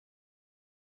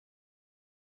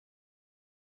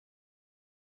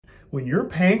When your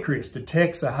pancreas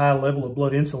detects a high level of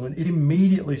blood insulin, it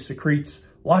immediately secretes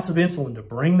lots of insulin to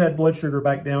bring that blood sugar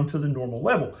back down to the normal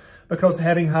level, because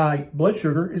having high blood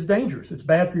sugar is dangerous. It's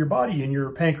bad for your body, and your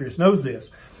pancreas knows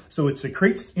this. So it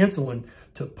secretes insulin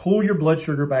to pull your blood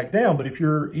sugar back down. But if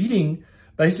you're eating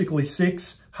basically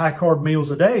 6 high-carb meals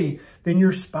a day, then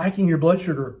you're spiking your blood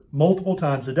sugar multiple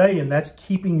times a day, and that's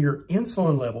keeping your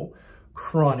insulin level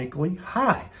chronically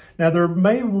high. Now, there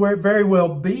may very well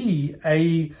be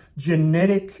a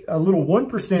little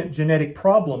 1% genetic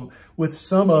problem with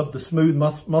some of the smooth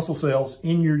muscle cells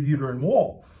in your uterine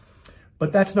wall.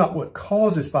 But that's not what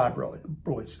causes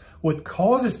fibroids. What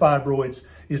causes fibroids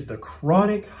is the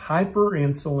chronic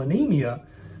hyperinsulinemia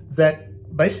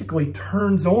that basically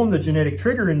turns on the genetic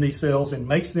trigger in these cells and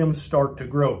makes them start to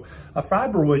grow. A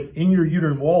fibroid in your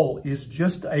uterine wall is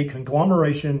just a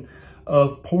conglomeration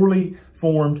of poorly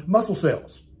formed muscle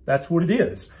cells. That's what it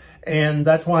is. And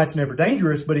that's why it's never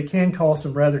dangerous, but it can cause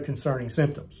some rather concerning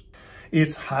symptoms.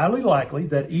 It's highly likely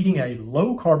that eating a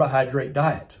low carbohydrate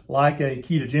diet, like a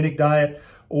ketogenic diet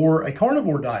or a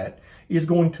carnivore diet, is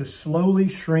going to slowly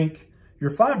shrink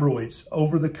your fibroids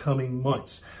over the coming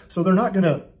months. So they're not going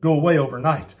to go away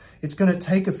overnight. It's going to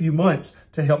take a few months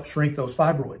to help shrink those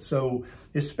fibroids. So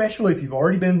especially if you've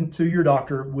already been to your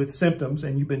doctor with symptoms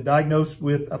and you've been diagnosed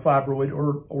with a fibroid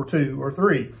or 2 or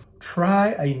 3, try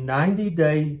a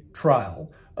 90-day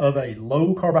trial of a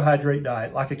low carbohydrate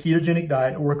diet, like a ketogenic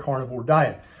diet or a carnivore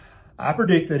diet. I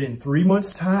predict that in 3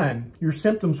 months' time, your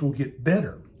symptoms will get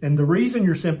better. And the reason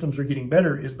your symptoms are getting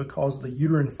better is because the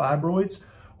uterine fibroids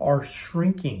are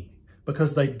shrinking,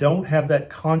 because they don't have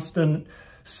that constant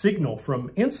signal from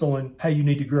insulin, hey, you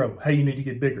need to grow, hey, you need to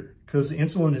get bigger. Because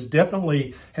insulin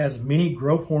definitely has many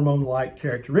growth hormone-like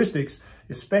characteristics,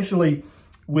 especially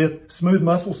with smooth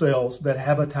muscle cells that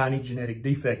have a tiny genetic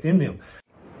defect in them.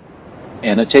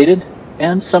 Annotated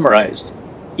and summarized,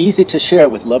 easy to share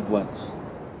with loved ones.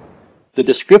 The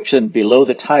description below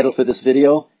the title for this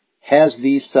video has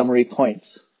these summary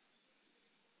points.